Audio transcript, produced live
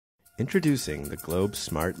Introducing the Globe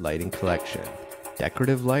Smart Lighting Collection.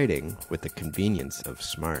 Decorative lighting with the convenience of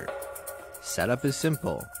smart. Setup is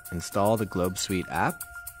simple. Install the Globe Suite app,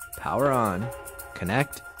 power on,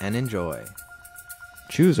 connect, and enjoy.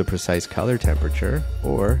 Choose a precise color temperature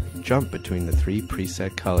or jump between the 3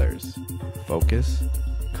 preset colors: focus,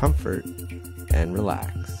 comfort, and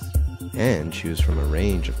relax. And choose from a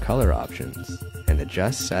range of color options and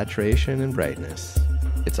adjust saturation and brightness.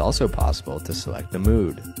 It's also possible to select the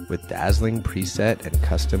mood with dazzling preset and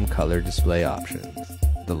custom color display options.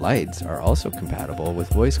 The lights are also compatible with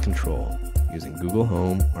voice control using Google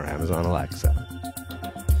Home or Amazon Alexa.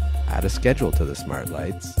 Add a schedule to the smart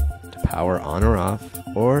lights to power on or off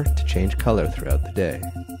or to change color throughout the day.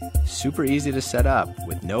 Super easy to set up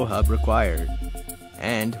with no hub required.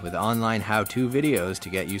 And with online how-to videos to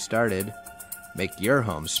get you started, make your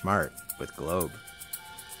home smart with Globe.